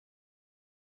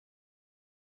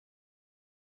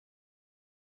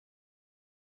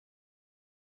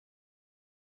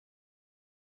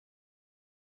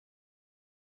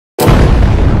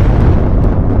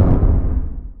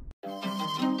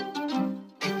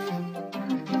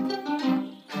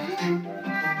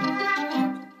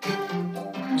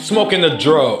Smoking the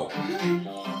DRROO.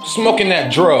 Smoking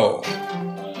that DRROO.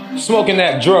 Smoking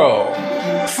that DRROO.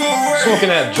 Smoking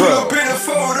that DRROO.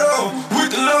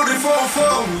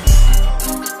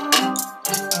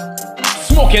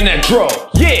 Smoking that DRROO.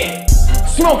 Yeah.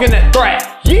 Smoking that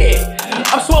thrack. Yeah.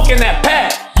 I'm smoking that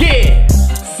pack. Yeah.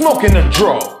 Smoking the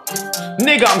DRROO.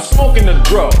 Nigga, I'm smoking the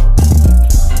DRROO.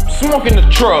 Smoking the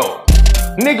DRROO.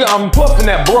 Nigga, I'm puffing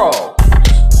that bro.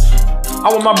 I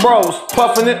want my bros,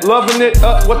 puffing it, loving it,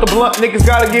 up with the blunt. Niggas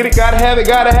gotta get it, gotta have it,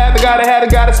 gotta have it, gotta have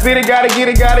it, gotta spit it, gotta get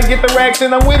it, gotta get the racks,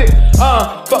 and I'm with it.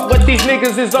 Fuck what these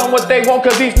niggas is on what they want,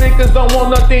 cause these niggas don't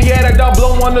want nothing yet. I don't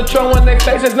blow on the tro in their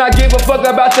faces, not give a fuck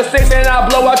about your six, and I'll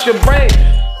blow out your brain.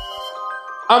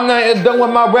 I'm not done with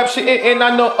my rap shit, and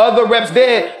I know other raps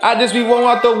dead. I just be rolling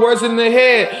out the words in the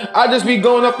head. I just be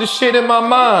going up the shit in my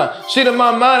mind. Shit in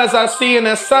my mind as I see in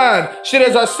that sign. Shit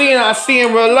as I see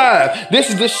in real life. This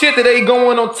is the shit that ain't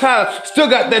going on top. Still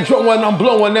got that DRROO when I'm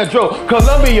blowing that DRROO.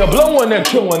 ColumbiA blowing that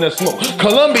DRROO in the smoke.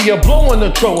 ColumbiA blowing the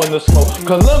DRROO in the smoke.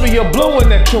 ColumbiA blowing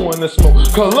that DRROO in the smoke.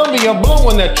 ColumbiA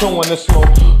blowing that DRROO in the smoke.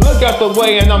 Look out the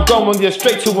way and I'm going just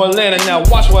straight to Atlanta. Now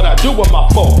watch what I do with my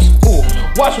folks. Ooh.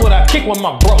 Watch what I kick with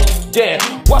my bros, yeah.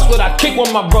 Watch what I kick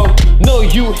with my bros. Know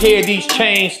you hear these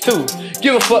chains too.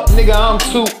 Give a fuck, nigga, I'm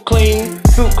too clean,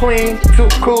 too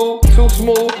cool, too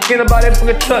smooth. Ain't nobody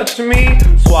fucking touch me.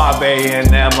 Suave in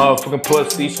that motherfucking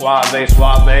pussy. Suave in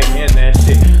that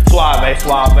shit. Suave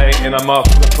in a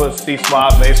motherfucking pussy.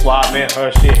 Suave in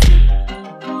her shit.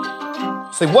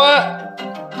 Say what?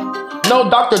 No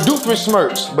Dr. Doofus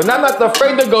smirks, but I'm not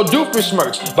afraid to go doofus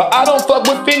smirks. But I don't fuck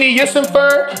with Phineas and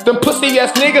Ferb, them pussy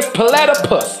ass niggas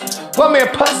platypus. Come here,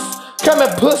 puss, come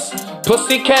here, puss.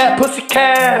 Pussycat,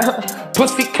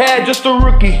 just a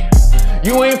rookie.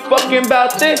 You ain't fucking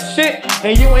about this shit,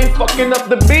 and you ain't fucking up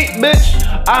the beat, bitch.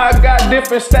 I got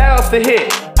different styles to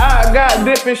hit. I got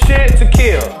different shit to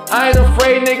kill. I ain't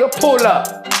afraid, nigga, pull up.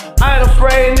 I ain't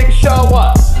afraid, nigga, show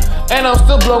up. And I'm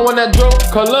still blowing that DRROO.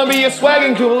 ColumbiA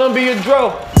swagging, ColumbiA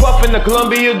DRROO. Puffing the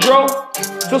ColumbiA DRROO.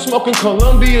 Still smoking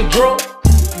ColumbiA DRROO.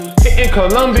 Hitting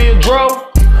ColumbiA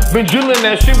DRROO. Been drilling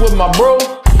that shit with my bro.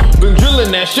 Been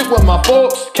drilling that shit with my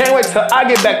folks. Can't wait till I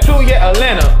get back to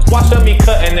Atlanta. Watch me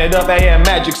cutting it up out here in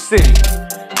Magic City.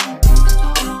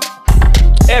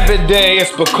 Every day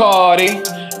it's Bacardi.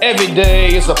 Every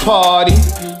day it's a party.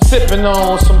 Sipping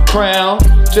on some Crown.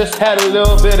 Just had a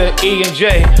little bit of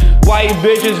E&J. White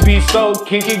bitches be so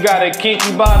kinky, got a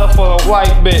kinky bottle for a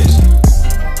white bitch.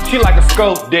 She like a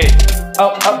scope dick.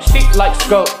 She like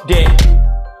scope dick.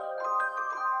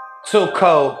 Too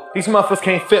cold. These motherfuckers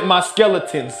can't fit my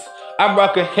skeletons. I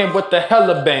rock a him with the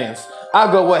hella bands.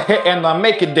 I go ahead and I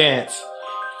make it dance.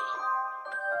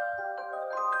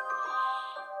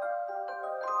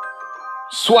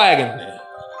 Swagging it.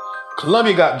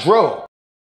 ColumbiA got DRROO.